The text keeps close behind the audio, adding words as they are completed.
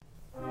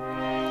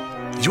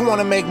You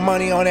wanna make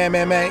money on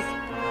MMA?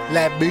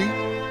 Let be.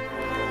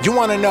 You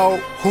wanna know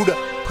who to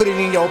put it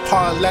in your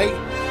parlay?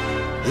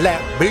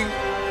 Let be.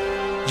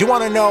 You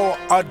wanna know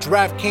our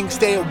DraftKings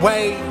stay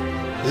away?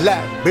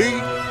 Let be.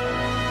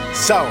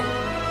 So,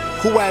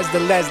 who has the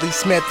Leslie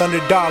Smith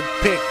underdog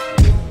pick?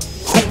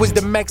 Who was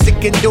the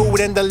Mexican dude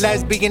and the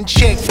lesbian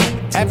chick?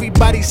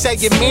 Everybody say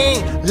you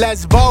mean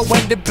Lesbo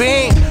and the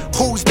Bean.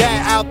 Who's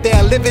that out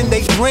there living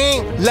they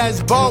dream?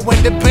 Lesbo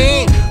and the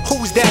Bean.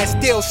 Who's that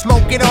still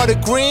smoking all the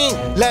green?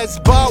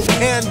 Lesbo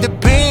and the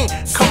Bean.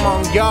 Come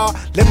on y'all,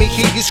 let me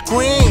hear you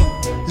scream.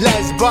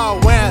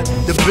 Lesbo and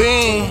the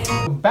Bean.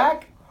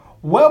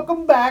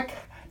 Welcome back,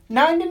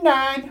 9 to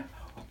 9.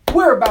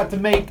 We're about to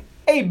make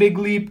a big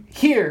leap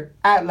here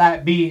at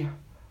Lat B.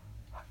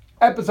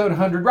 Episode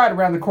 100 right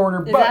around the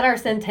corner. Is that our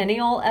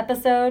centennial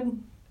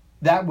episode?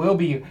 That will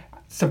be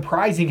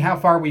surprising how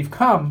far we've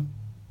come.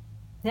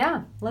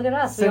 Yeah, look at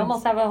us. We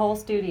almost have a whole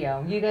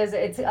studio. You guys,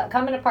 it's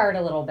coming apart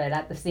a little bit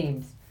at the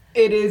seams.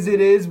 It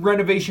is.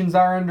 Renovations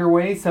are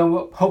underway,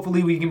 so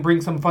hopefully we can bring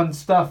some fun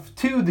stuff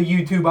to the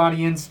YouTube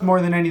audience.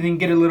 More than anything,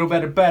 get a little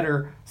bit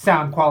better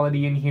sound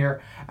quality in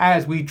here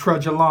as we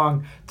trudge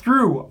along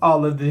through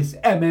all of this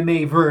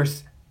MMA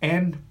verse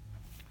and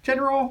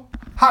general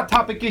hot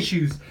topic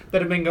issues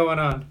that have been going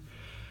on.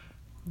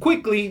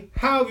 Quickly,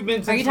 how have you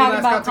been since we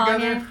last got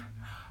together?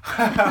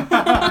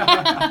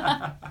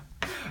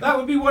 That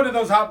would be one of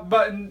those hot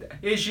button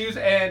issues,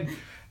 and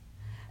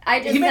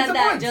I just said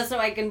that just so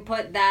I can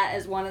put that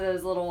as one of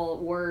those little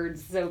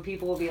words so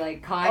people will be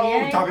like,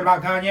 Kanye? Oh, talking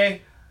about Kanye?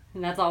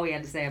 And that's all we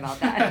had to say about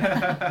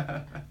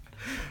that.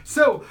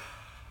 So,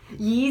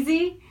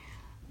 Yeezy?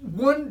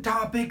 One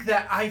topic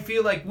that I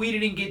feel like we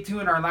didn't get to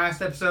in our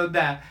last episode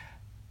that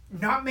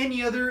not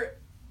many other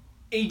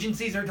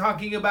agencies are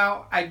talking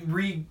about. I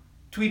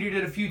retweeted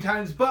it a few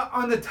times, but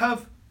on the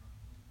Tough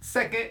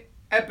second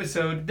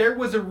episode, there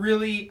was a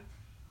really,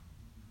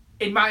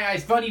 in my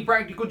eyes, funny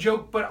practical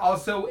joke, but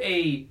also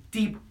a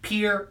deep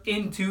peer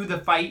into the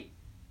fight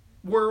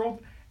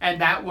world. And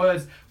that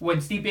was when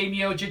Stipe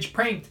Miocic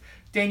pranked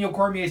Daniel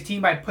Cormier's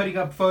team by putting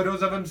up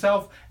photos of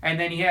himself, and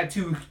then he had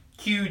two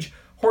huge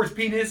horse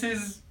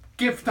penises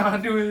gift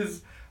onto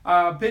his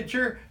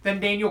picture. Then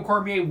Daniel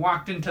Cormier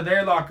walked into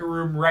their locker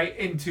room right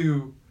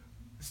into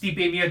Stipe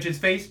Miocic's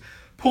face,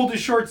 pulled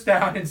his shorts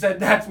down and said,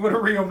 "That's what a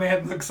real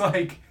man looks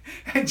like,"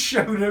 and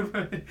showed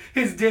him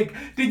his dick.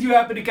 Did you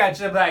happen to catch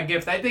some of that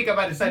gift? I think I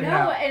might have said it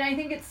out. No, and I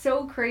think it's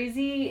so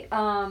crazy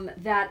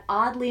that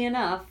oddly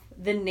enough,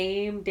 the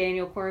name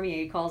Daniel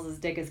Cormier calls his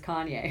dick is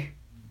Kanye.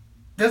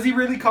 Does he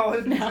really call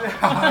it? No.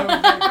 I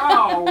was like,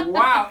 oh,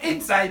 wow.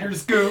 Insider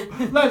scoop.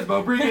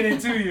 Lesbo, bringing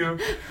it to you.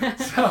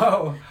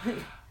 So,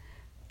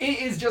 it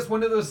is just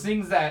one of those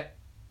things that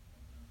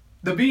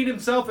the Bean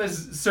himself has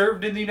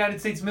served in the United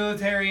States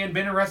military and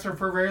been a wrestler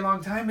for a very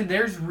long time. And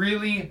there's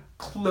really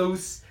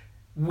close,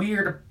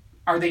 weird,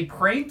 are they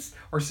pranks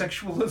or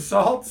sexual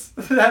assaults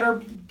that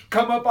are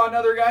come up on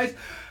other guys?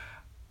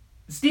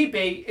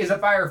 Stipe is a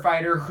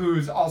firefighter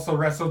who's also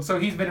wrestled, so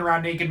he's been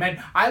around naked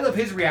men. I love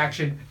his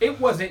reaction. It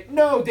wasn't,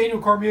 no,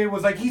 Daniel Cormier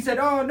was like, he said,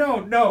 oh,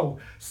 no.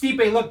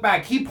 Stipe looked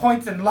back. He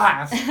points and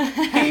laughs.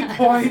 He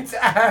points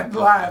and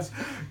laughs.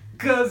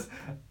 Because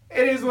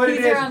it is what it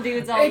is. He's around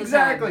dudes all the time.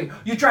 Exactly.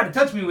 You try to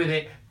touch me with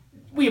it,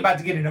 we about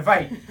to get in a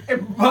fight.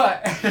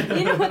 But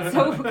you know what's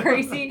so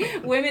crazy?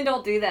 Women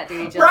don't do that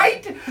to each other.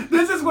 Right?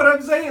 This is what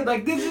I'm saying.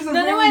 Like, this is a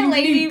None of very my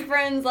lady unique...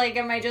 friends, like,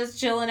 am I just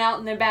chilling out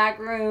in the back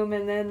room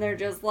and then they're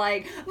just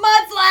like,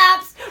 mud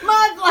slaps! That's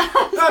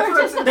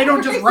what I'm saying. They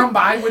don't just run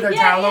by with their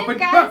towel open.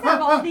 Guys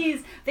have all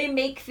these, they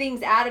make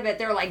things out of it.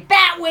 They're like,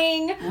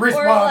 Batwing!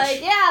 Wristwatch. Or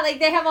like, like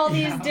they have all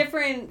these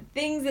different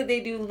things that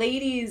they do.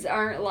 Ladies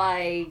aren't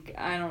like,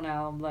 I don't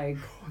know, like,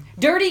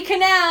 dirty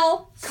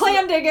canal,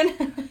 clam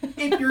digging.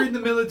 If you're in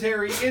the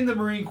military, in the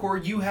Marine Corps,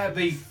 you have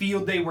a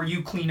field day where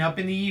you clean up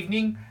in the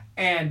evening,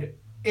 and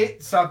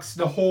it sucks.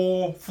 The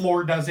whole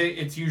floor does it.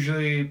 It's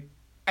usually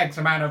X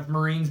amount of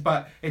Marines,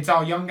 but it's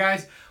all young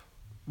guys.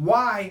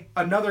 Why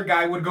another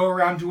guy would go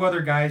around to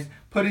other guys,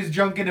 put his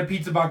junk in a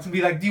pizza box and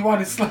be like, do you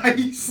want a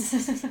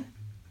slice?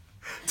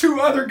 To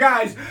other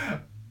guys.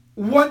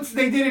 Once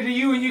they did it to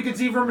you and you could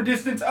see from a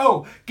distance,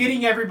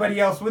 getting everybody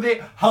else with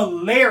it,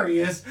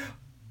 hilarious.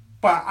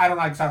 But I don't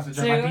like sausage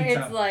on my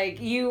pizza. It's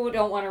like, you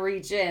don't want to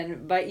reach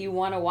in, but you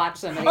want to watch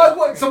somebody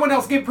what? Someone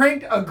else get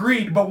pranked?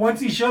 Agreed. But once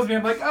he shows me,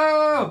 I'm like,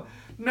 oh,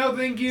 no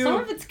thank you.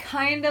 Some of it's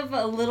kind of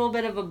a little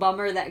bit of a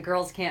bummer that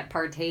girls can't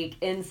partake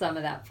in some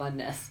of that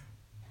funness.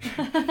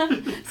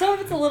 Some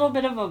of it's a little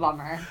bit of a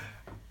bummer.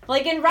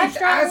 Like in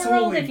restaurant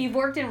world, if you've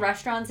worked in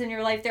restaurants in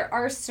your life, there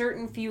are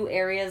certain few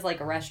areas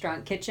like a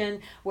restaurant kitchen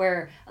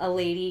where a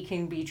lady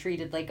can be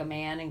treated like a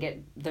man and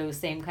get those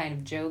same kind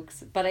of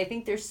jokes. But I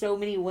think there's so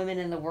many women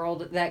in the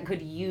world that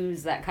could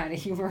use that kind of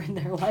humor in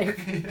their life.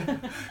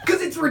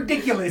 Because it's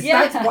ridiculous.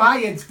 Yeah. That's why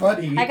it's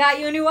funny. I got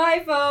you a new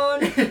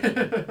iPhone.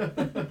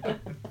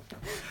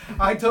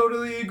 I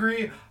totally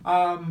agree.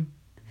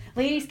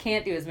 Ladies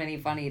can't do as many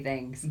funny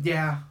things.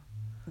 Yeah.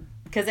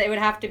 Because it would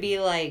have to be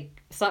like...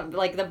 something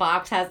like the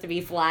box has to be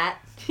flat.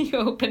 You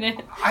open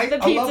it. I The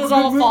love a pizza's good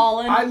all moon.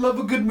 fallen. I love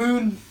a good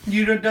moon.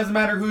 It doesn't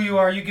matter who you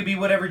are. You could be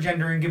whatever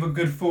gender and give a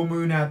good full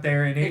moon out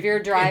there. And if you're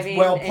driving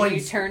and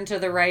you turn to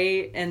the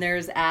right and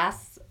there's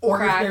ass or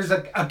crack. if there's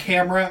a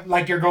camera,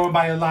 like you're going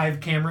by a live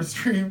camera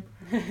stream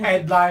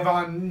and live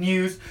on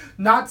news.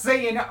 Not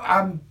saying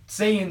I'm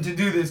saying to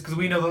do this because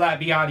we know the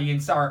Latby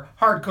audience are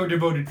hardcore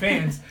devoted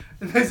fans.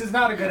 This is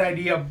not a good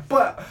idea,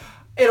 but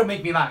it'll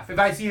make me laugh. If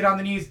I see it on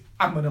the news,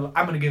 I'm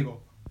gonna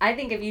giggle. I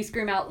think if you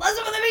scream out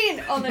 "Listen what I mean"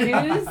 on the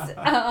news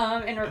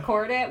and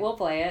record it, we'll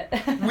play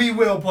it. We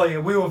will play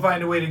it. We will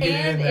find a way to get it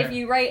in there. And if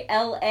you write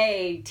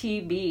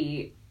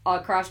LATB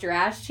across your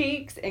ass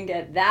cheeks and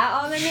get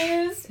that on the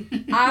news,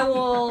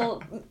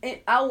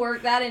 I'll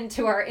work that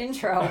into our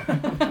intro.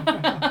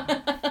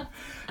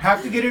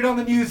 Have to get it on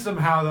the news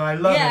somehow, though. I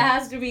love it. Yeah, it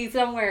has to be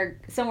somewhere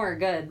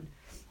good.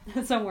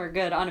 Somewhere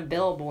good on a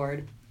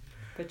billboard.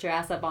 Put your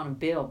ass up on a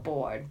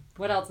billboard.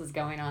 What else is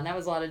going on? That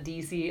was a lot of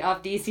DC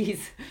off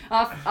DC's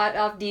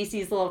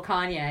little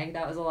Kanye.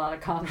 That was a lot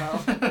of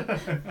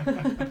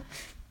combo.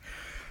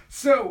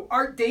 So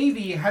Art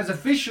Davie is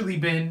officially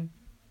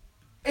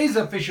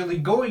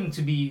going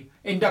to be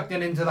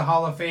inducted into the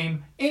Hall of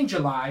Fame in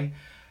July.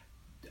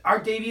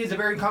 Art Davie is a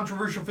very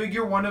controversial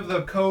figure. One of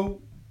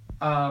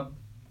the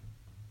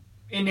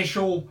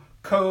initial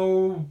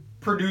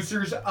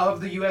co-producers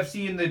of the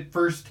UFC in the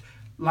first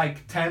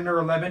 10 or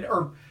 11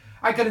 or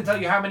I couldn't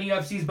tell you how many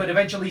UFCs, but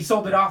eventually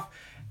sold it off.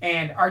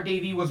 And Art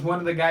Davie was one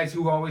of the guys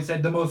who always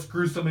said the most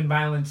gruesome and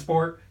violent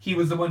sport. He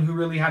was the one who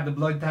really had the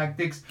blood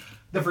tactics.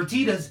 The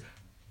Fertittas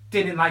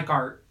didn't like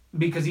Art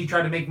because he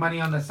tried to make money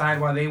on the side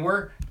while they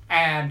were.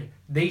 And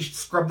they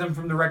scrubbed them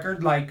from the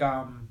record like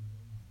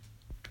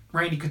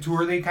Randy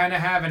Couture they kind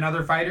of have and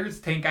other fighters.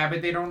 Tank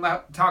Abbott they don't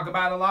talk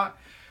about a lot.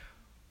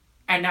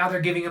 And now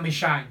they're giving him a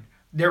shine.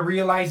 They're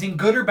realizing,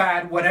 good or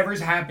bad, whatever's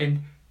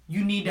happened,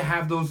 you need to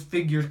have those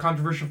figures,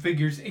 controversial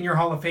figures, in your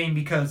Hall of Fame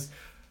because,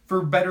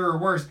 for better or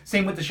worse,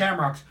 same with the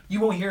Shamrocks. You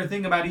won't hear a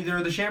thing about either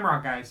of the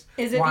Shamrock guys.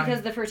 Is it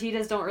because the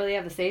Fertittas don't really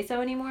have a say-so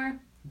anymore?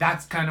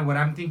 That's kind of what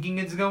I'm thinking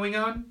is going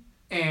on.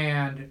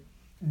 And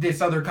this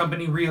other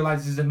company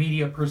realizes the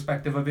media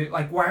perspective of it.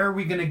 Why are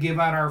we going to give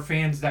out our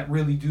fans that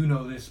really do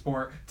know this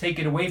sport, take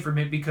it away from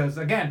it? Because,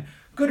 again,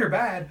 good or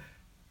bad,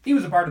 he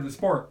was a part of the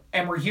sport.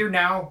 And we're here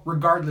now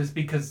regardless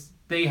because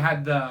they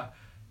had the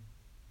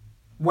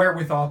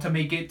wherewithal to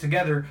make it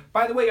together.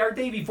 By the way, Art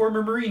Davie,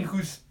 former Marine, who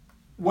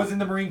was in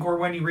the Marine Corps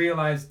when he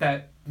realized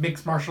that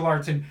mixing martial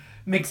arts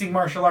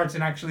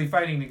and actually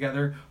fighting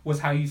together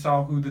was how you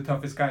saw who the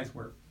toughest guys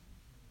were.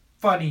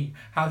 Funny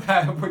how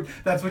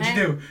that's what you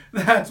do.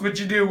 That's what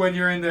you do when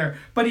you're in there.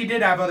 But he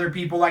did have other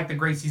people like the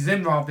Gracies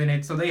involved in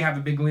it, so they have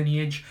a big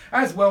lineage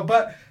as well.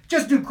 But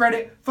just do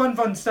credit.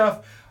 Fun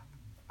stuff.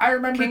 I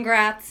remember...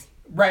 Congrats.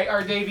 Right,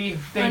 Art Davie.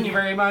 Thank you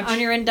very much. On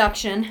your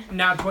induction.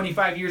 Now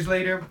 25 years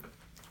later...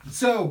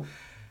 So,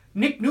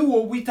 Nick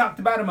Newell, we talked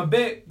about him a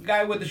bit.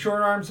 Guy with the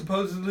short arm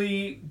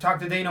supposedly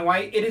talked to Dana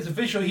White. It is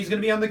official. He's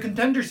going to be on the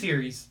Contender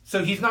Series.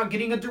 So he's not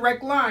getting a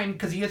direct line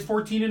because he is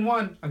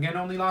 14-1. Again,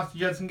 only lost to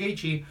Justin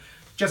Gaethje.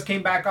 Just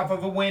came back off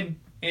of a win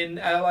in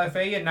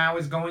LFA and now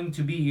is going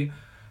to be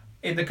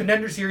in the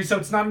Contender Series. So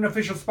it's not an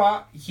official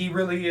spot. He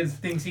really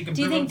thinks he can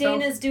prove himself. Do you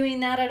think Dana's doing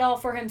that at all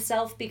for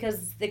himself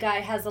because the guy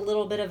has a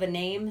little bit of a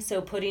name?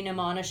 So putting him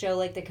on a show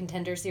like the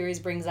Contender Series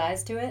brings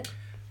eyes to it?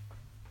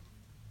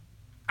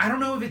 I don't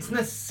know if it's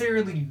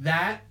necessarily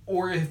that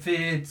or if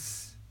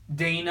it's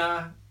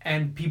Dana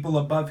and people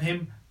above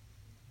him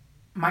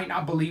might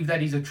not believe that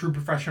he's a true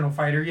professional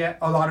fighter yet.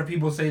 A lot of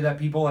people say that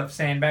people have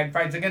sandbag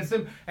fights against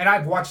him, and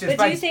I've watched his fights.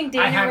 But do you think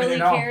Dana really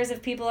cares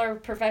if people are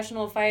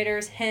professional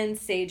fighters? Hence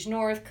Sage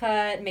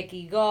Northcutt,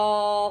 Mickey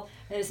Gall,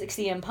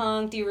 CM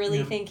Punk. Do you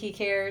really think he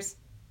cares?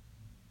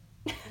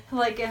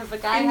 If a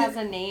guy has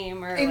a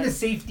name or... In the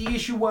safety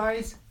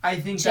issue-wise, I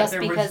think just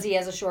because he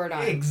has a short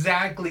arm.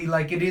 Exactly.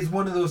 It is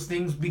one of those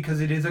things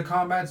because it is a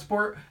combat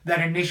sport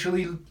that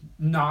initially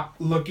not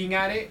looking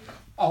at it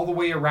all the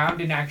way around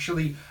and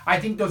actually... I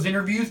think those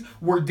interviews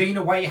were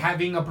Dana White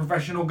having a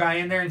professional guy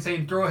in there and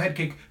saying, throw a head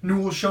kick,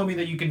 Newell, show me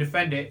that you can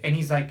defend it. And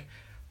he's like,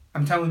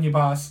 I'm telling you,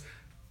 boss.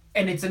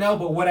 And it's an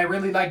elbow. What I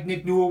really like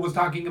Nick Newell was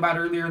talking about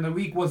earlier in the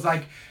week was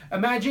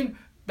imagine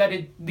that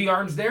the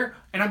arm's there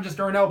and I'm just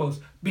throwing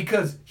elbows.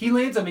 Because he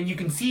lands them and you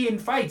can see in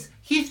fights,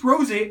 he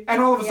throws it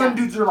and all of a sudden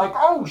dudes are like,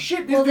 oh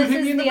shit, this dude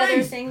hit me in the face.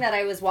 Other thing that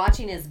I was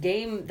watching his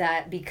game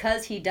that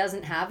because he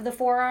doesn't have the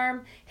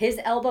forearm, his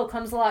elbow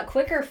comes a lot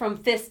quicker from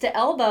fist to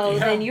elbow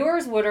than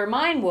yours would or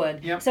mine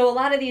would. Yep. So a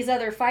lot of these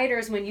other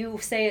fighters, when you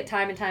say it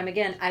time and time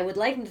again, I would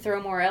like him to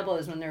throw more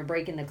elbows when they're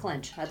breaking the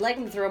clinch. I'd like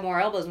him to throw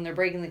more elbows when they're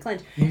breaking the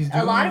clinch.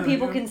 A lot of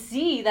people can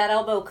see that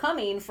elbow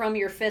coming from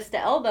your fist to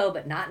elbow,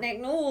 but not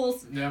Nick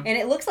Newell's. Yeah. And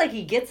it looks like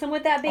he gets him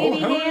with that baby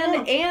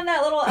hand and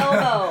that little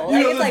elbow.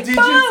 It's like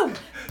digits? Boom!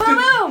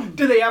 Boom!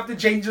 Do they have to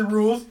change the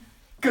rules?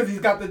 Because he's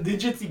got the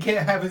digits, he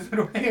can't have his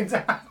little hands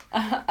out.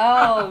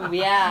 Oh,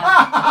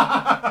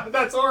 yeah.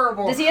 That's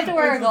horrible. Does he have to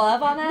wear a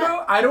glove on that?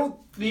 No, I don't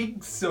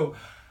think so.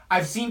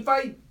 I've seen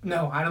fight.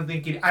 No, I don't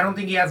think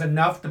he has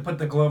enough to put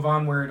the glove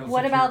on where it'll.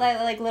 What about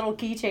that like little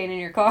keychain in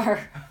your car?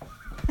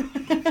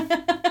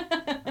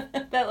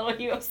 That little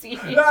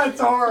UFC. That's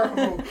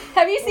horrible.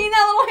 Have you seen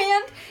that little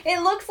hand?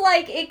 It looks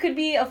like it could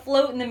be a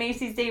float in the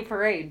Macy's Day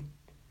Parade.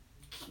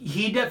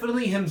 He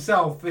definitely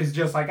himself is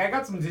just like, I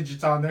got some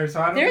digits on there,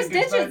 so I don't. There's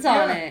digits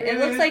on it. It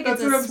looks like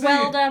it's a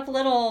swelled up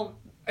little.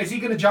 Is he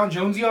gonna John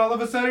Jones you all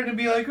of a sudden and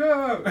be like,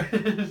 oh?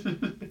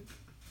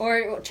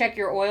 Or check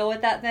your oil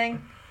with that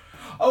thing?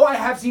 Oh, I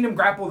have seen him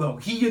grapple, though.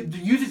 He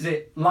uses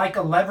it like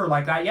a lever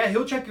like that. Yeah,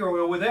 he'll check your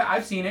oil with it.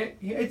 I've seen it.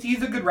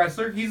 He's a good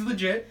wrestler. He's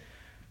legit.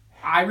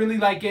 I really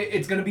like it.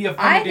 It's going to be a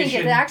fun addition. I think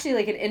it's actually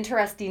like an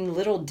interesting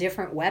little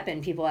different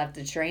weapon people have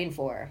to train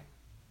for.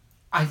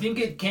 I think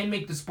it can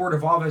make the sport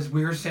evolve, as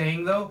we were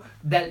saying, though,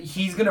 that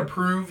he's going to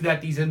prove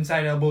that these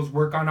inside elbows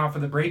work on off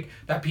of the break,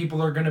 that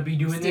people are going to be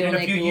doing it in a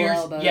few years.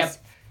 Elbows. Yep.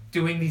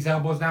 Doing these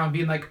elbows now and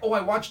being like, oh,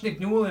 I watched Nick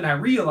Newell and I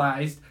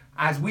realized,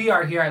 as we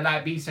are here at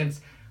Lat B,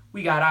 since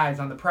we got eyes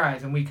on the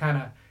prize and we kind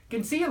of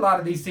can see a lot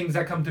of these things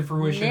that come to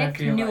fruition. Nick I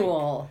feel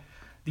Newell. Like.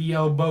 The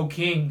Elbow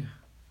King.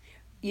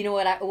 You know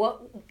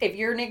what? If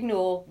you're Nick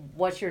Newell,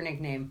 what's your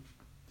nickname?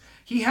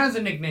 He has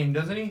a nickname,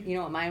 doesn't he? You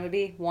know what mine would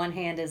be? One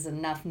hand is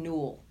enough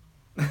Newell.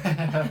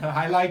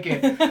 I like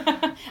it.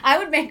 I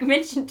would make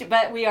mention to,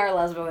 but we are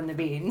Lesbo and the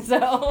Bean,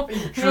 so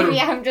True.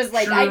 Maybe I'm just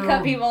like, I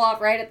cut people off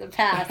right at the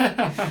pass.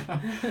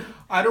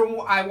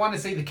 I want to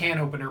say the can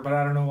opener, but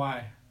I don't know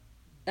why.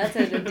 That's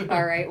an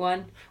alright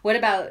one. What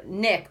about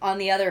Nick, on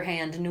the other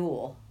hand,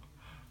 Newell?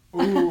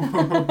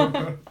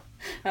 Ooh.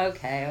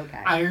 Okay.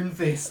 Iron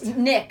Fist.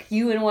 Nick,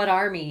 you in what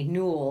army?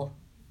 Newell.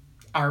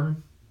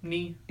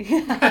 Army.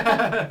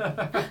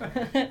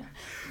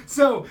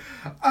 So,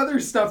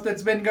 other stuff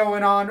that's been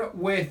going on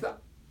with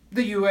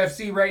the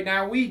UFC right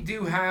now, we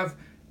do have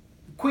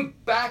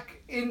quick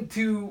back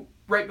into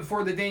right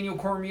before the Daniel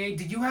Cormier.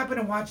 Did you happen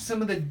to watch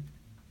some of the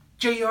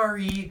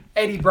JRE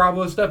Eddie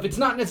Bravo stuff? It's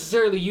not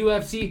necessarily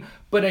UFC,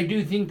 but I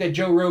do think that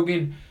Joe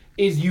Rogan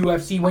is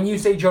UFC. When you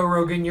say Joe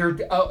Rogan, you're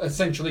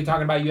essentially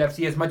talking about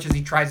UFC as much as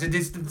he tries to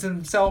distance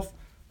himself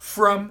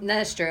from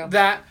That's true.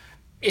 that.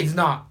 It's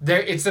not.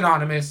 It's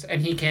anonymous,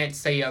 and he can't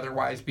say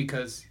otherwise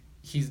because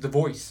he's the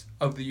voice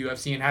of the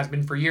UFC and has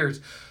been for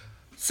years.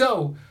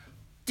 So,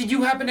 did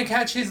you happen to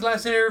catch his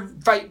last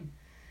fight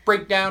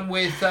breakdown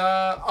with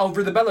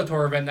over the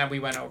Bellator event that we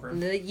went over?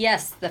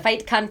 Yes, the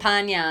fight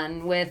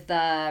Companion with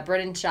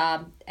Brendan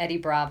Schaub, Eddie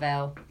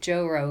Bravo,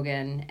 Joe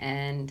Rogan,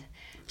 and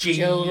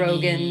Joe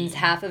Rogan's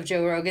half of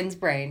Joe Rogan's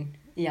brain,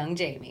 Young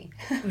Jamie.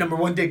 Number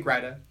one dick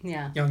rider.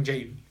 Yeah. Young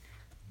Jamie.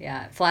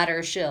 Yeah,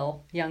 flatter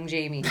shill, Young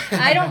Jamie.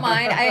 I don't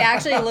mind. I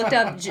actually looked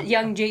up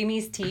Young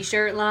Jamie's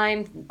t-shirt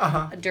line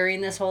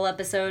during this whole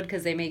episode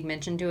because they make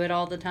mention to it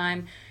all the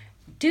time.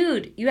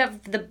 Dude, you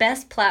have the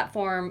best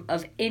platform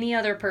of any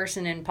other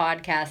person in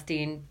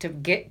podcasting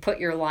to put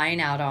your line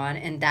out on,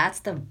 and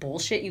that's the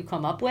bullshit you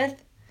come up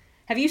with?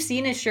 Have you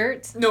seen his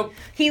shirts? Nope.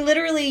 He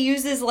literally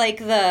uses like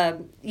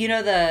the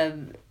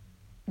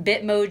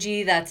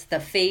Bitmoji that's the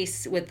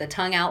face with the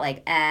tongue out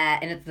like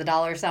and it's the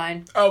dollar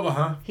sign.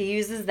 Oh, He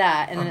uses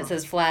that and then it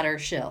says flatter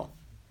shill.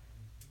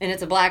 And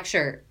it's a black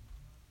shirt.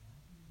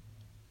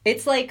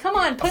 It's like, come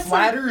on, put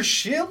flatter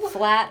shill?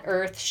 Flat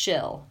earth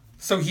shill.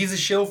 So he's a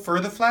shill for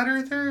the flat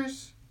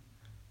earthers?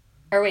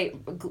 Or wait,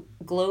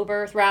 globe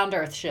earth, round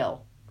earth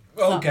shill.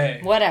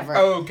 Okay. Whatever.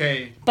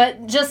 Okay.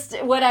 But just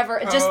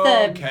whatever. Just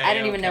I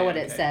don't even know what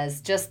it okay.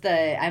 says.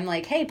 I'm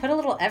like, hey, put a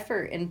little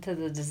effort into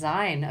the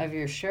design of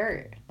your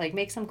shirt. Like,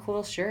 make some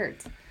cool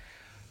shirts.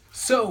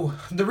 So,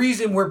 the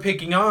reason we're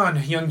picking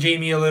on Young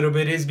Jamie a little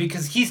bit is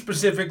because he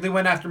specifically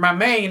went after my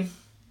main,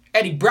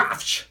 Eddie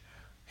Brafch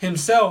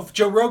himself.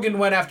 Joe Rogan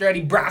went after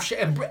Eddie Brafch,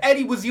 and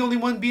Eddie was the only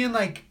one being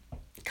like,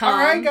 all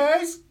right,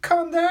 guys,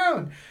 calm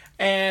down.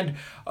 And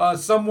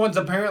someone's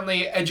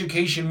apparently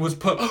education was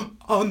put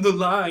on the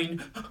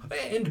line.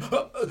 And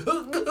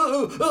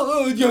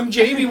Young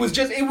Jamie was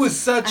just, it was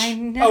such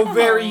a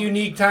very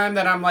unique time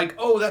that I'm like,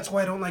 oh, that's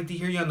why I don't like to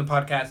hear you on the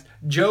podcast.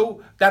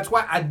 Joe, that's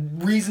why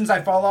reasons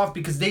I fall off,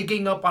 because they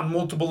gang up on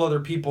multiple other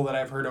people that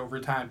I've heard over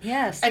time.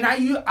 Yes. And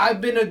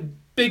I've been a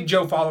big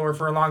Joe follower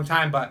for a long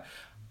time, but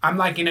I'm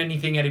liking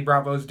anything Eddie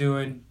Bravo's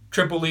doing.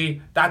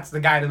 Tripoli, that's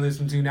the guy to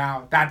listen to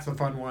now. That's the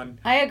fun one.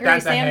 I agree.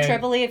 Sam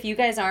Tripoli, if you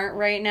guys aren't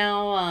right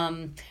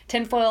now,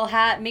 tinfoil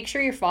hat, make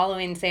sure you're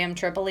following Sam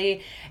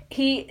Tripoli.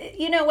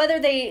 He, whether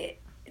they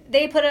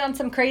put on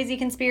some crazy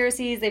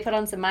conspiracies, they put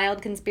on some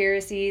mild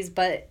conspiracies,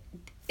 but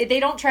they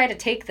don't try to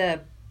take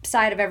the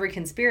side of every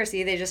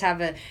conspiracy. They just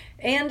have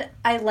and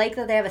I like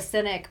that they have a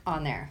cynic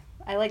on there.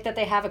 I like that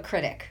they have a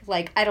critic.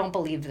 Like, I don't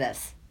believe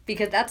this.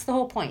 Because that's the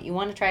whole point. You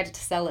want to try to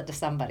sell it to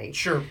somebody.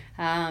 Sure.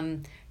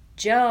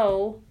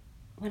 Joe...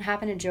 What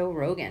happened to Joe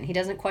Rogan? He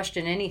doesn't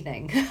question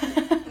anything.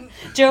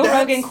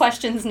 Rogan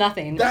questions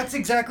nothing. That's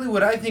exactly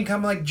what I think.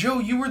 I'm like, Joe,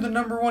 you were the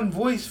number one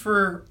voice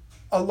for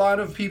a lot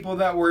of people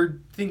that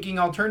were thinking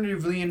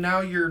alternatively, and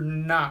now you're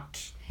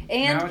not.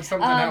 And now it's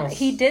something else.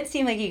 He did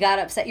seem like he got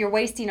upset. You're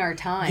wasting our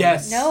time.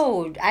 Yes.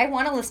 No, I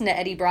want to listen to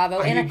Eddie Bravo.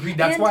 I agree.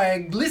 That's why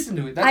I listen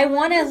to it. I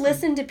want to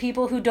listen to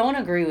people who don't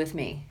agree with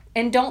me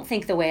and don't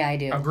think the way I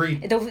do.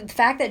 Agreed. The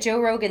fact that Joe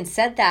Rogan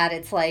said that,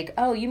 it's like,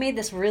 oh, you made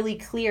this really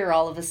clear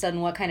all of a sudden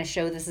what kind of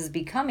show this is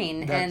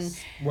becoming. That's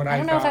and what I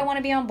don't know if I want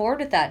to be on board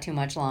with that too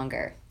much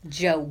longer.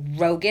 Joe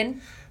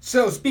Rogan.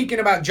 So, speaking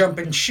about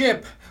jumping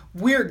ship,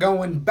 we're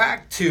going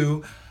back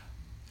to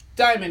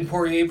Diamond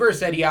Poirier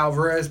versus Eddie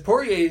Alvarez.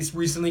 Poirier's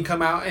recently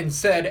come out and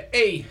said,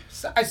 hey,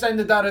 I signed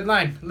the dotted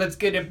line. Let's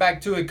get it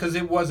back to it because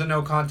it was a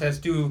no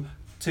contest due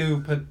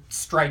to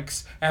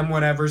strikes and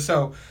whatever.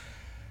 So,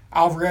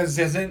 Alvarez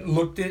hasn't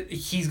looked at...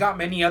 He's got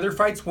many other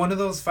fights. One of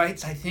those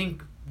fights, I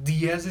think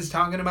Diaz is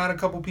talking about a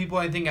couple people.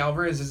 I think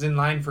Alvarez is in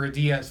line for a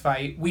Diaz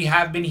fight. We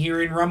have been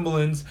hearing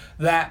rumblings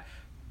that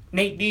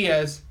Nate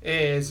Diaz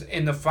is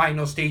in the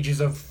final stages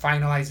of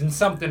finalizing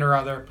something or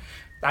other.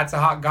 That's a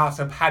hot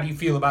gossip. How do you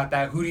feel about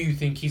that? Who do you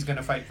think he's going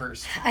to fight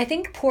first? I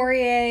think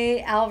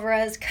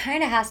Poirier-Alvarez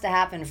kind of has to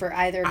happen for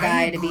either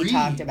guy to be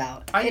talked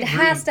about. It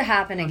has to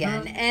happen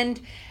again.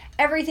 And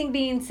everything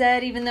being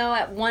said, even though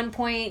at one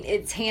point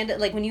it's handed,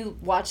 like when you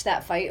watch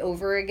that fight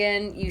over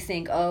again, you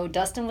think, oh,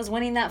 Dustin was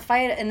winning that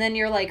fight, and then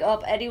you're like, oh,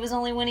 Eddie was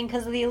only winning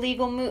because of the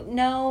illegal move.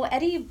 No,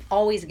 Eddie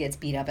always gets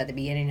beat up at the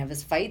beginning of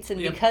his fights, and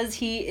because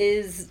he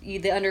is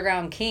the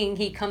underground king,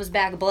 he comes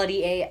back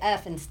bloody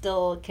AF and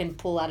still can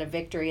pull out a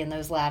victory in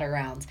those latter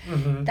rounds.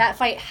 That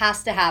fight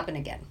has to happen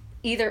again.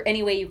 Either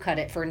any way you cut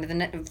it, for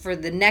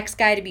the next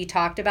guy to be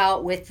talked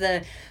about with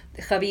the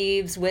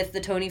Khabibs, with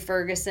the Tony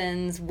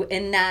Fergusons,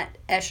 in that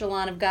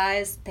echelon of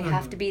guys, they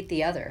have to beat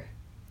the other.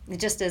 It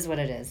just is what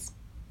it is.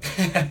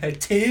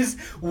 Tis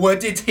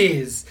what it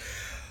is.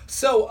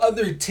 So,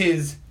 other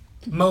tis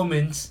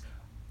moments.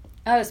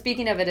 Oh,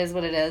 speaking of it is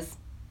what it is.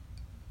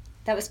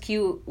 That was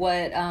cute,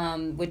 what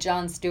with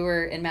Jon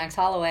Stewart and Max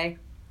Holloway.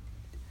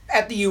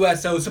 At the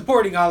USO,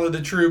 supporting all of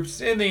the troops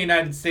in the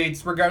United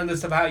States,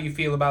 regardless of how you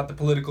feel about the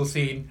political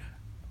scene.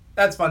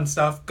 That's fun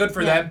stuff. Good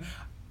for them.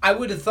 I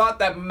would have thought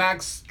that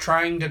Max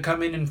trying to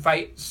come in and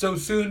fight so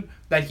soon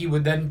that he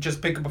would then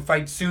just pick up a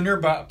fight sooner,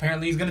 but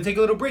apparently he's going to take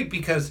a little break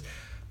because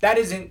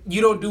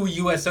you don't do a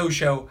USO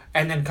show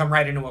and then come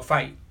right into a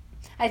fight.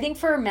 I think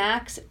for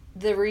Max,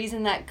 the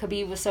reason that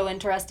Khabib was so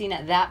interesting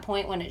at that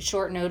point when it's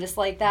short notice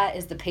like that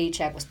is the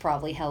paycheck was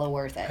probably hella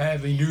worth it.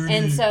 Heavy duty.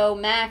 And so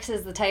Max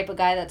is the type of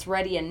guy that's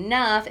ready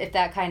enough. If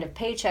that kind of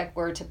paycheck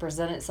were to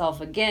present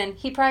itself again,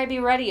 he'd probably be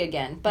ready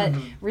again. But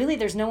really,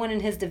 there's no one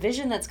in his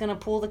division that's going to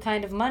pull the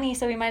kind of money,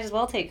 so he might as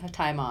well take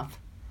time off.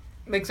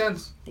 Makes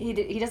sense. He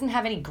doesn't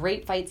have any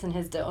great fights in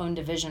his own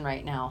division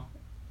right now.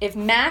 If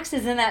Max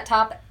is in that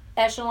top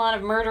echelon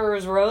of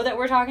Murderer's Row that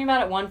we're talking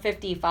about at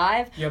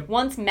 155,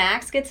 once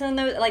Max gets in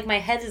those, like, my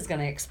head is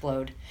going to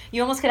explode.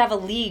 You almost could have a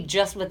league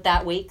just with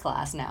that weight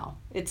class now.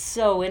 It's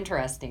so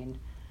interesting.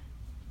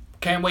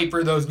 Can't wait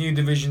for those new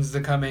divisions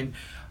to come in.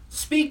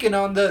 Speaking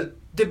on the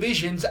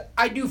divisions,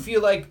 I do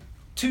feel like,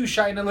 to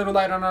shine a little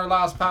light on our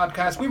last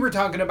podcast, we were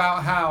talking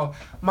about how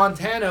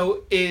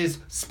Montano is,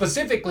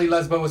 specifically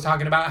Lesbo was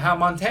talking about how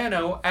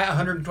Montano at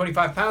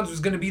 125 pounds was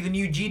going to be the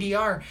new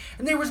GDR.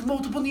 And there was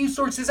multiple news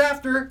sources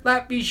after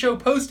Lap B Show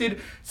posted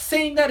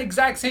saying that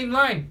exact same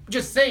line.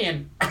 Just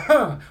saying,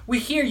 we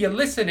hear you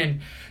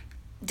listening.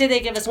 Did they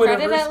give us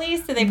credit at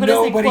least? Did they put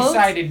us in quotes?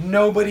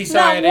 Nobody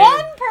cited. Not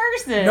one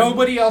person.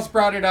 Nobody else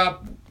brought it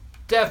up.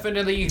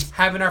 Definitely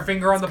having our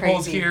finger on the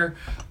pulse here.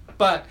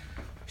 But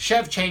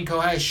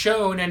Shevchenko has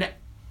shown, and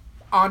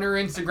on her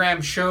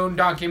Instagram, shown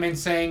documents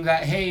saying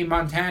that, hey,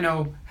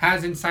 Montano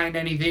hasn't signed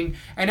anything.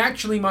 And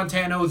actually,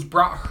 Montano's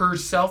brought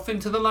herself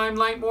into the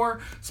limelight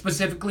more,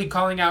 specifically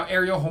calling out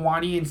Ariel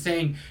Helwani and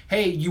saying,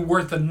 hey, you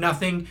worth a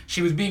nothing.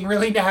 She was being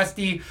really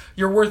nasty.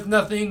 You're worth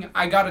nothing.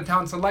 I got a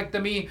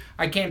tonsillectomy.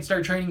 I can't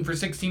start training for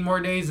 16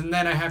 more days, and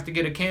then I have to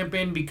get a camp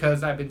in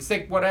because I've been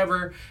sick,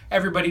 whatever.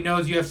 Everybody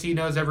knows, UFC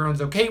knows,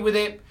 everyone's okay with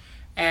it.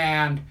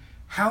 And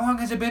how long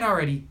has it been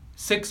already?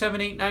 6, 7,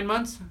 8, 9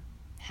 months?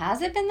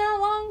 Has it been that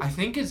long? I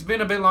think it's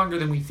been a bit longer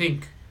than we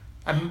think.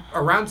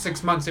 Around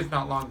 6 months, if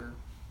not longer.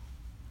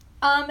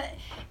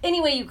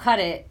 Anyway, you cut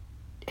it.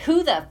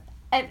 Who the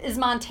is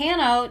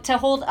Montano to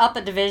hold up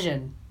a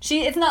division?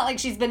 It's not like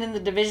she's been in the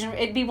division.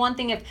 It'd be one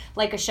thing if,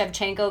 like, a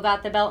Shevchenko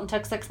got the belt and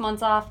took 6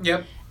 months off.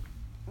 Yep.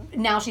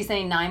 Now she's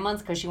saying 9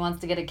 months because she wants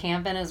to get a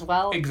camp in as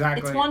well.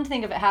 Exactly. It's one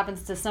thing if it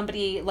happens to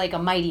somebody like a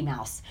Mighty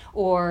Mouse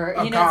or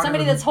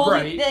somebody that's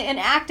holding an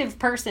active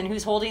person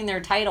who's holding their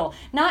title.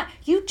 Not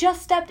you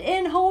just stepped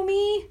in,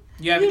 homie.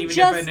 You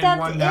just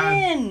stepped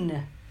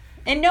in.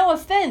 And no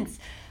offense,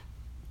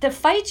 the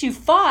fight you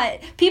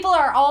fought, people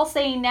are all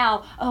saying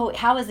now, oh,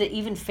 how is it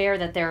even fair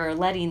that they're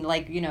letting,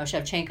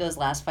 Shevchenko's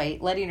last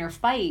fight, letting her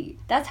fight?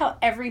 That's how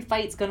every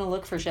fight's going to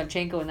look for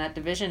Shevchenko in that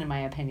division, in my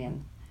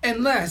opinion.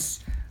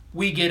 Unless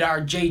we get our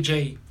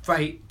JJ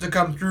fight to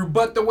come through.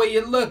 But the way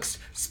it looks,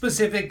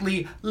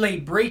 specifically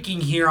late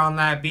breaking here on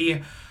Lap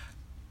B,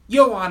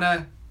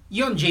 Joanna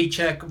Young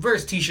Jacek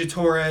versus Tisha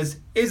Torres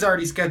is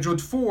already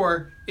scheduled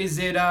for, is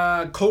it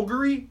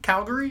Calgary?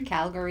 Calgary,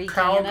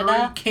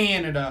 Canada.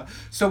 Canada.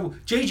 So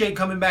JJ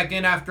coming back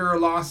in after a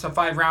loss, a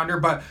 5-rounder,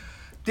 but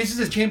this is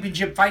a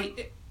championship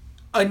fight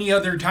any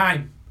other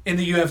time in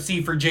the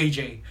UFC for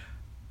JJ.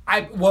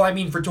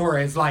 For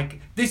Torres.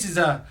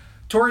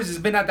 Torres has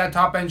been at that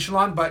top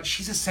echelon, but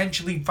she's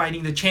essentially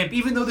fighting the champ,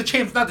 even though the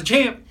champ's not the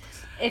champ.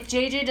 If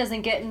JJ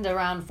doesn't get into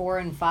round 4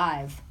 and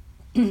 5,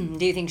 do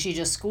you think she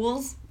just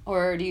schools?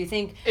 Or do you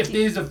think... If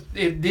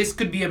this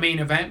could be a main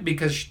event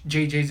because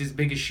JJ's as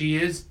big as she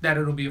is, that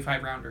it'll be a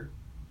 5-rounder.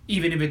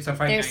 Even if it's a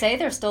fight night. They say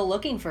they're still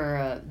looking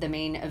for the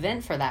main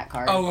event for that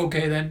card. Oh,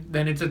 okay,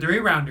 then it's a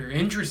 3-rounder.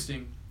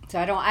 Interesting. So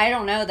I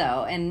don't know,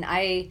 though. And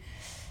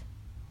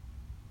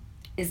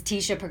is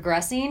Tisha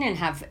progressing? And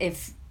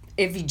if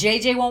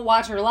JJ won't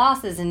watch her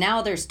losses, and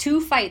now there's 2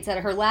 fights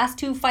at her last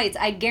 2 fights,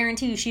 I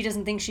guarantee you she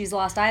doesn't think she's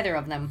lost either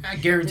of them. I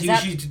guarantee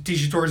you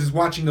Tisha Torres is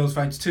watching those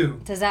fights, too.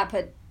 Does that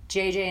put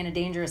JJ in a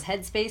dangerous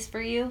headspace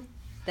for you?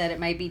 That it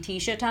might be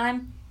Tisha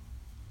time?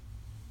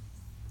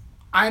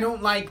 I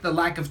don't like the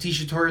lack of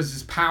Tisha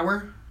Torres'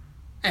 power.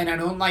 And I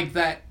don't like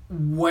that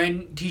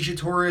when Tisha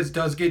Torres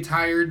does get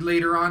tired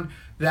later on,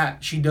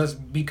 that she does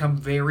become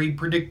very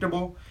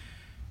predictable.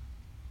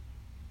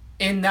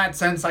 In that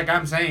sense, like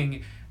I'm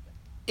saying,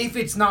 if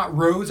it's not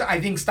Rose,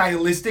 I think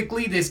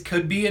stylistically this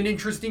could be an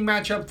interesting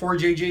matchup for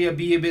JJ. It'd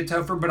be a bit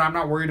tougher, but I'm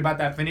not worried about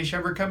that finish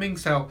ever coming.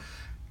 So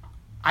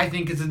I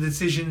think it's a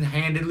decision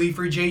handedly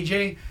for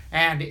JJ.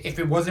 And if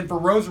it wasn't for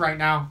Rose right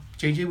now,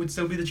 JJ would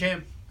still be the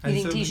champ. You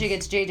think Tisha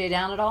gets JJ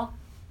down at all?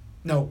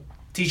 No.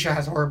 Tisha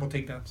has horrible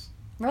takedowns.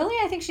 Really?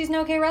 I think she's an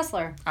okay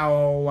wrestler.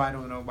 Oh, I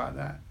don't know about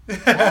that.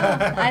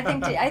 I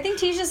think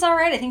Tisha's all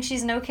right. I think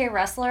she's an okay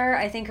wrestler.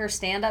 I think her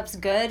stand-up's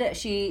good.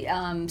 She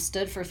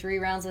stood for 3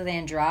 rounds with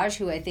Andrade,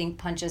 who I think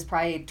punches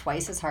probably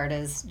twice as hard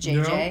as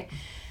JJ. Yeah.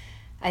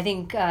 I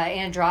think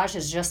Andrade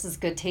has just as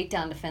good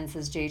takedown defense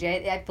as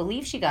JJ. I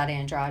believe she got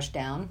Andrade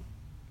down,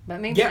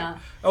 but maybe not.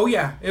 Oh,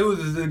 yeah. It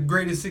was the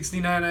greatest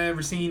 69 I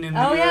ever seen in the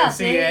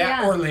UFC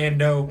at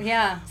Orlando.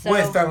 Yeah.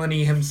 With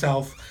Felony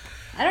himself.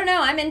 I don't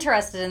know. I'm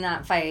interested in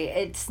that fight.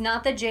 It's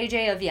not the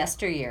JJ of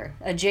yesteryear.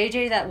 A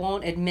JJ that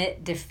won't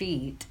admit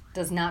defeat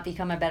does not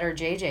become a better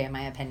JJ, in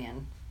my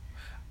opinion.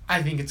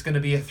 I think it's going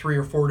to be a 3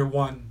 or 4 to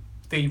 1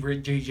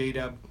 favorite JJ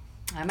dub.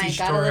 I might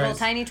got a little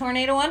tiny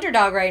tornado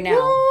underdog right now.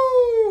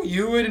 Woo!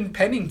 You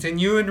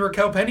and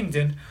Raquel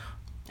Pennington.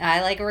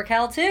 I like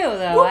Raquel too,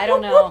 though. I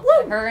don't know.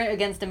 Her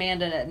against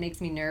Amanda, that makes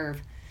me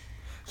nerve.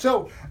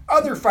 So,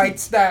 other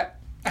fights that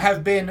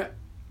have been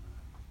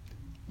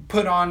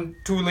put on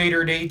to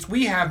later dates,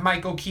 we have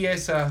Michael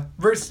Chiesa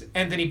versus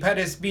Anthony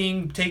Pettis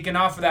being taken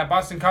off of that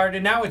Boston card,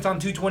 and now it's on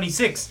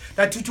 226.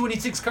 That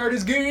 226 card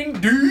is getting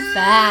deep.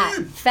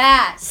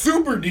 Fat.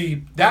 Super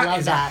deep. That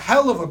is a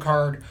hell of a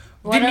card.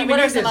 What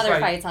are some other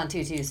fights on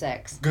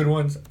 226? Good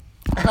ones.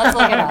 Let's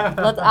look it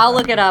up. I'll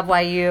look it up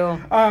while you...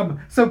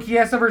 So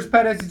Chiesa versus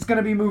Pettis, it's going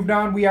to be moved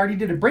on. We already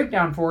did a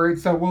breakdown for it,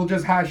 so we'll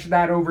just hash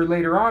that over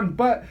later on.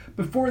 But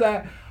before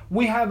that,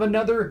 we have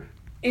another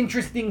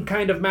interesting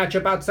kind of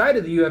matchup outside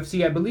of the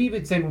UFC. I believe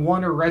it's in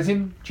One or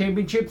Resin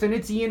Championships, and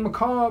it's Ian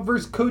McCall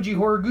versus Koji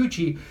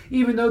Horiguchi.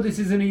 Even though this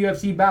isn't a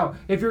UFC bout,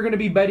 if you're going to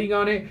be betting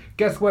on it,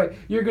 guess what?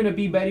 You're going to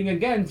be betting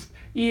against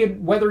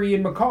whether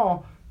Ian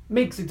McCall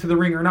makes it to the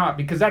ring or not,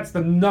 because that's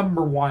the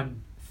number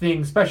one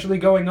thing, especially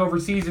going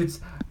overseas. It's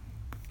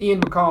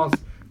Ian McCall's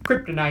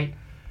kryptonite.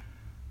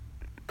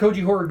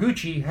 Koji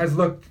Horiguchi has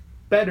looked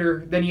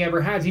better than he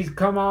ever has. He's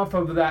come off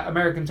of that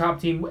American Top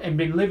Team and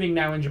been living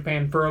now in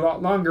Japan for a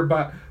lot longer,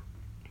 but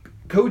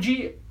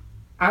Koji,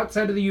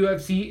 outside of the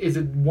UFC, is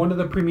one of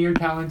the premier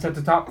talents at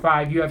the top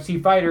 5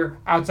 UFC fighter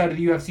outside of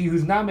the UFC,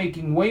 who's now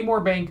making way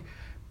more bank,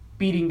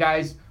 beating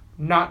guys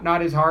not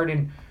as hard,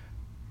 and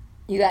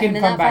you got him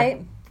in that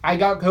fight? I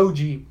got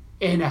Koji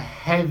in a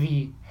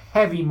heavy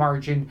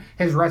margin.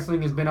 His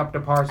wrestling has been up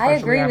to par, especially I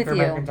agree after with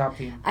you. American Top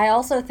Team. I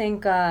also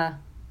think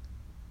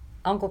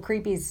Uncle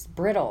Creepy's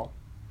brittle.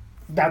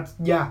 That's,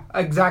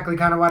 exactly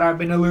kind of what I've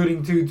been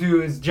alluding to,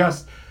 too, is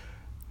just,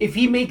 if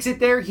he makes it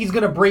there, he's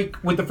going to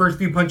break with the first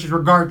few punches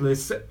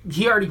regardless.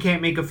 He already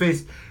can't make a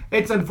fist.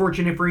 It's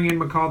unfortunate for Ian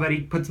McCall that he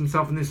puts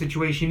himself in this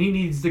situation. He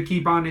needs to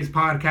keep on his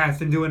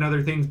podcast and doing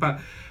other things, but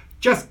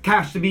just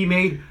cash to be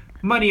made,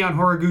 money on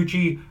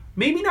Horiguchi.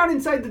 Maybe not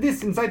inside the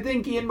distance. I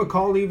think Ian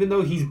McCall, even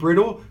though he's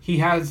brittle, he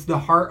has the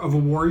heart of a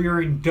warrior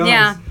and does.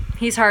 Yeah,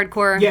 he's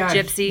hardcore,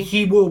 gypsy.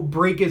 He will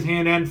break his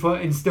hand and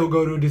foot and still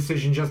go to a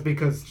decision just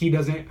because he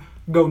doesn't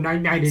go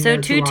night-night in so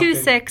there. So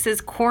 226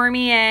 is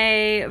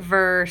Cormier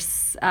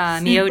versus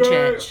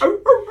Miocic.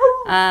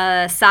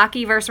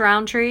 Saki versus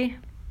Roundtree.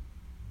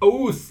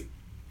 Oh,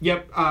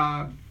 yep.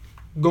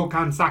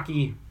 Gokhan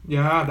Saki.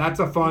 Yeah, that's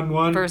a fun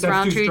one. Versus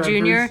Roundtree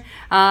Jr.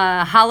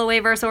 Holloway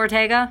versus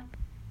Ortega.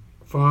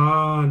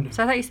 Fun.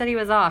 So I thought you said he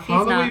was off. He's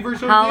Holloway not.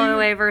 Versus Ortega?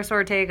 Holloway versus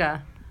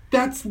Ortega.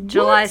 That's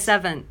July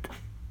 7th.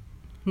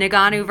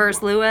 Nagano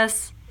versus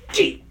Lewis.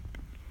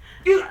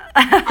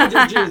 I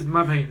just jizzed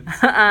my pants.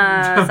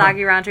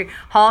 Saki Roundtree.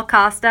 Hall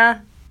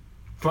Costa.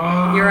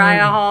 Fun.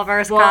 Uriah Hall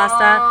versus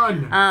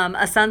Fun. Costa.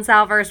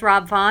 Asuncao versus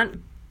Rob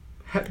Font.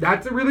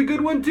 That's a really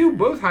good one too.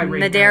 Both high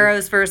ranked.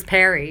 Medeiros versus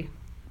Perry.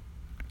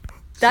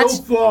 That's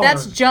so far.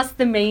 That's just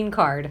the main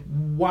card.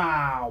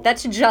 Wow.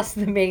 That's just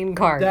the main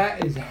card.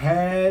 That is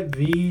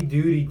heavy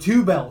duty.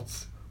 2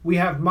 belts. We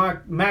have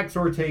Max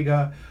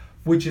Ortega,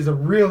 which is a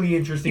really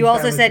interesting. You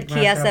also said stylistic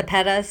Chiesa matchup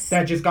Pettis.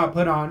 that just got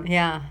put on.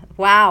 Yeah.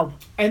 Wow.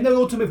 And the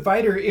Ultimate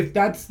Fighter, if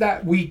that's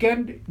that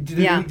weekend,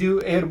 Yeah.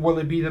 will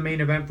it be the main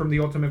event from the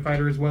Ultimate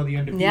Fighter as well? The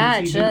end of Yeah,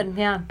 the it season? should.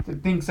 Yeah. I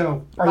think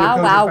so. Or Wow,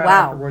 the wow, fight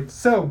wow. afterwards.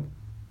 So,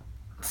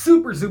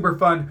 super, super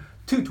fun.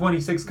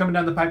 226 coming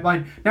down the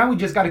pipeline. Now we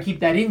just got to keep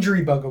that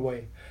injury bug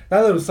away.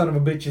 That little son of a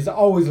bitch is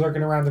always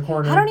lurking around the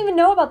corner. I don't even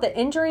know about the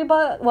injury,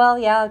 but well,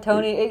 yeah,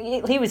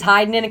 Tony, he was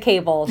hiding in a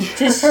cable,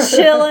 just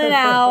chilling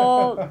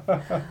out,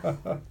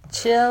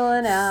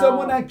 chilling out.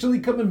 Someone actually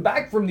coming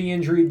back from the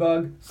injury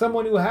bug.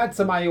 Someone who had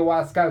some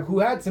ayahuasca, who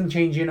had some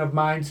changing of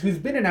minds, who's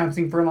been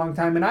announcing for a long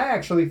time, and I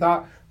actually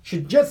thought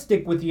should just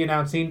stick with the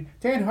announcing.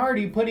 Dan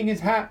Hardy putting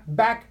his hat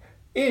back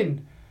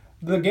in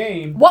the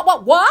game.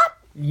 What?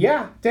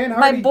 Yeah, Dan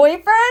Hardy. My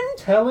boyfriend?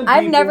 Telling I've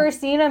people- never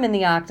seen him in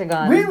the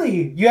octagon.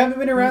 Really? You haven't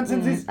been around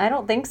since his... I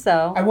don't think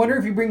so. I wonder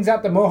if he brings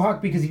out the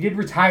mohawk because he did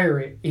retire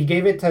it. He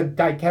gave it to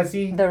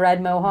Daikesi. The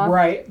red mohawk?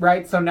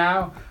 Right. So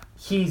now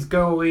he's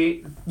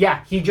going...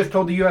 Yeah, he just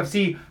told the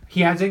UFC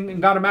he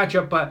hasn't got a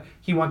matchup, but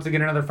he wants to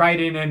get another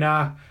fight in,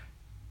 and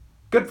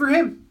good for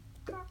him.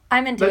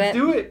 I'm into Let's it.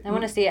 do it. I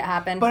want to see it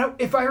happen. But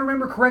if I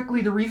remember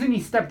correctly, the reason he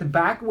stepped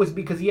back was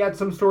because he had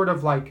some sort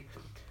of like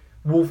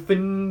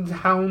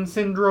Wolfenhound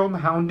syndrome,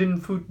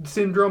 Houndenfoot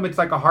syndrome. It's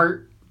like a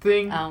heart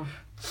thing. Oh.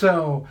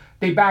 So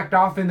they backed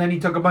off, and then he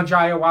took a bunch of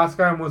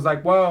ayahuasca and was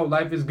like, whoa,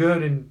 life is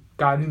good, and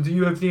got into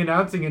UFC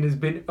announcing and has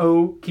been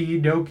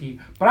okie dokie.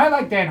 But I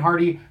like Dan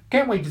Hardy.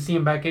 Can't wait to see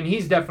him back in.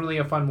 He's definitely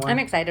a fun one. I'm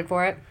excited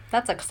for it.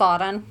 That's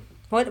exciting.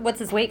 What's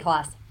his weight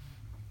class?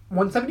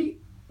 170?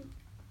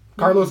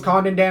 Carlos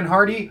Condon, Dan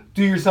Hardy,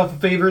 do yourself a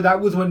favor. That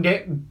was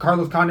when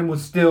Carlos Condon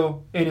was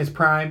still in his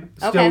prime,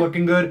 still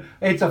looking good.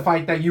 It's a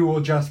fight that you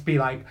will just be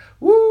like,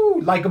 woo,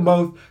 like them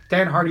both.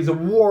 Dan Hardy's a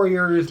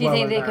warrior as well. Do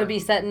you think they could be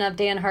setting up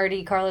Dan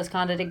Hardy, Carlos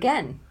Condit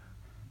again?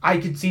 I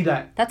could see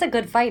that. That's a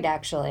good fight,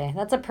 actually.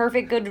 That's a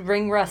perfect good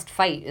ring rust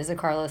fight, is a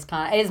Carlos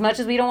Condit. As much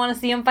as we don't want to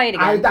see him fight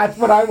again. That's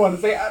what I want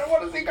to say. I don't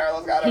want to see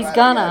Carlos Condon. He's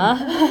gonna.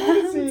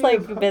 It's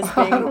like Bisping.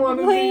 I don't want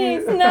to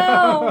Please, see it.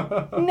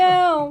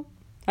 no.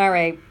 All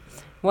right.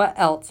 What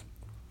else?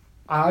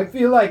 I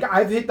feel like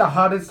I've hit the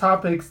hottest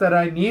topics that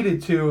I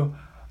needed to.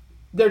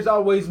 There's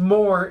always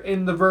more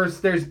in the verse.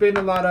 There's been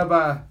a lot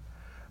of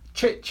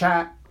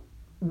chit-chat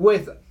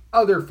with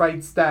other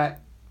fights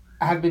that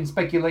have been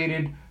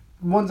speculated.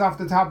 One's off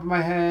the top of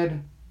my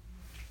head.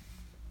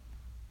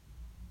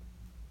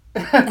 I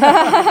can't say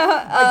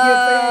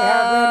I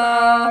have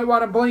them. I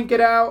want to blink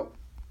it out.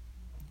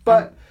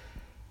 But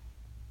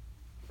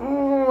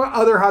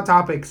other hot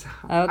topics.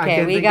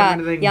 Okay, we got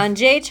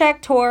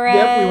Jędrzejczyk Torres.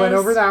 Yep, we went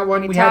over that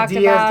one. We had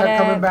Diaz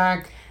coming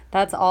back.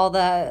 That's all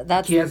the...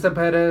 That's Chiesa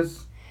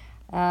Pettis.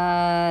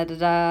 Has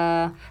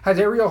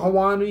Ariel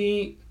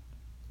Helwani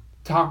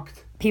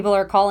talked? People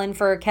are calling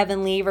for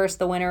Kevin Lee versus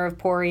the winner of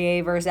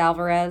Poirier versus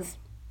Alvarez.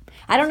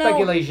 I don't know.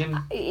 Speculation.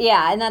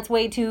 Yeah, and that's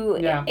way too...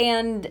 Yeah.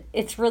 And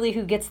it's really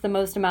who gets the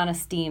most amount of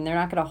steam. They're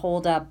not going to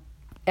hold up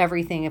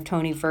everything if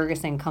Tony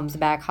Ferguson comes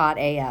back hot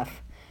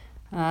AF.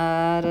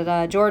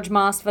 George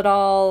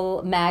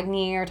Masvidal,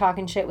 Magny are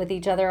talking shit with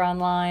each other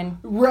online.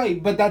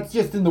 Right, but that's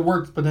just in the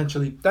works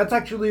potentially. That's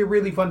actually a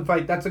really fun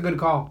fight. That's a good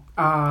call.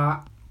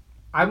 I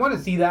want to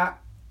see that.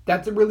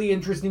 That's a really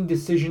interesting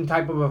decision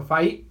type of a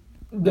fight.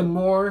 The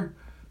more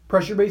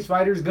pressure-based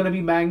fighter is going to be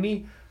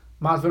Magny.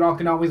 Masvidal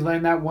can always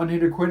land that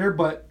one-hitter quitter,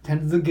 but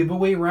tends to give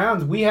away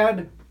rounds. We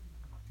had,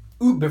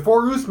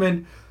 before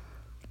Usman,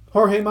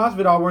 Jorge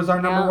Masvidal was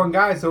our number one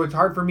guy, so it's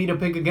hard for me to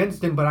pick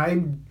against him, but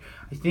I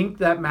think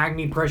that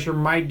Magny pressure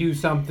might do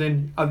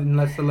something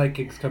unless the leg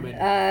kicks come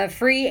in.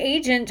 Free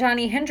agent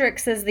Johnny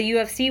Hendricks says the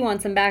UFC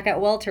wants him back at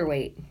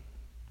welterweight.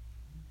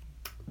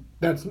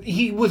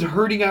 He was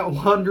hurting at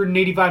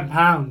 185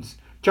 pounds.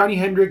 Johnny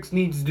Hendricks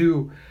needs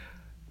to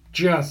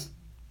just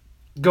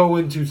go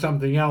into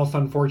something else,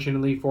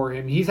 unfortunately, for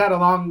him. He's had a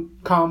long,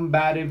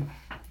 combative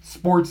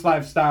sports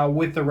lifestyle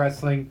with the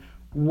wrestling,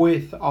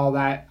 with all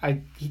that.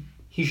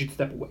 He should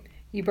step away.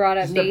 You brought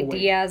up Nate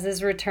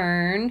Diaz's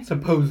return.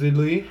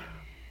 Supposedly.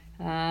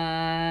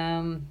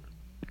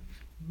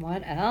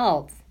 What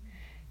else?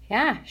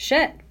 Yeah,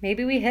 shit.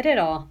 Maybe we hit it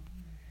all.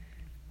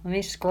 Let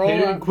me scroll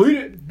Hit it up. and quit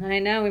it. I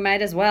know, we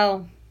might as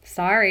well.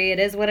 Sorry, it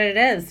is what it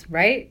is,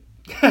 right?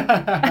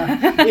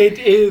 It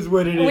is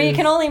what it is. We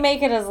can only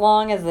make it as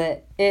long as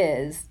it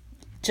is.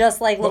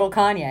 Just like Little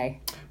Kanye.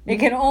 It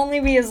can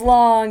only be as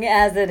long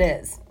as it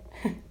is.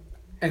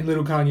 And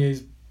Little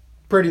Kanye's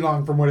pretty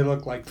long from what it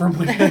looked like. From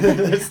when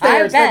the stairs.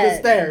 I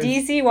bet. The stairs.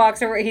 DC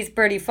walks over. He's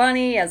pretty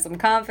funny. He has some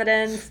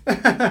confidence.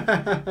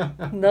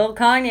 Little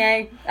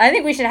Kanye. I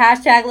think we should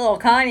hashtag Little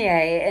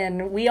Kanye,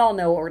 and we all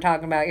know what we're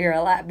talking about here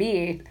at Lat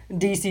B.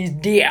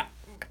 DC's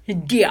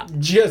yeah.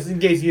 Just in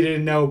case you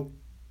didn't know.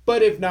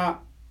 But if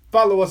not,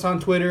 Follow us on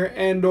Twitter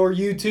and or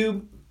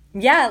YouTube.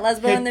 Yeah,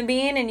 Lesbo and the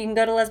Bean, and you can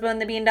go to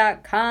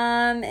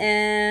lesboandthebean.com.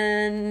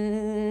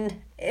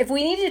 And if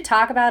we need to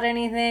talk about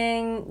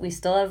anything, we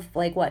still have,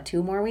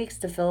 2 more weeks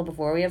to fill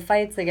before we have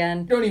fights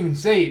again. Don't even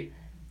say it.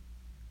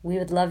 We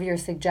would love your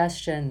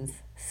suggestions.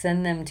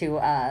 Send them to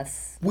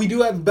us. We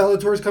do have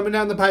Bellators coming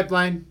down the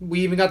pipeline.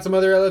 We even got some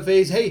other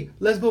LFAs. Hey,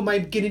 Lesbo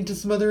might get into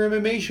some other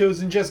MMA shows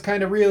and just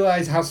kind of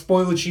realize how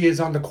spoiled she is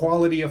on the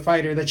quality of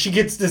fighter that she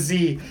gets to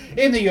see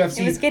in the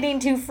UFC. It was getting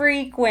too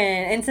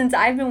frequent. And since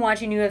I've been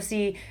watching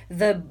UFC,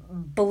 the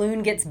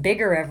balloon gets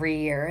bigger every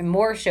year and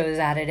more shows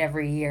added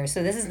every year.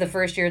 So this is the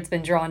first year it's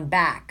been drawn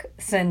back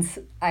since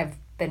I've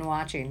been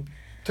watching.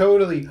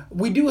 Totally.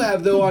 We do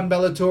have, though, on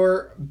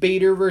Bellator,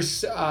 Bader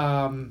versus,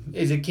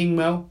 is it King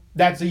Mo?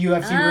 That's a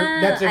UFC.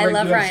 That's a I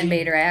love UFC. Ryan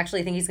Bader. I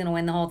actually think he's going to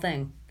win the whole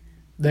thing.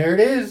 There it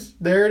is.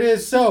 There it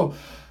is. So,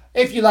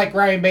 if you like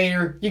Ryan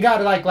Bader, you got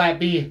to like Lat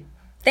B.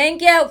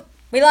 Thank you.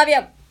 We love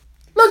you.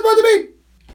 Let's play the beat.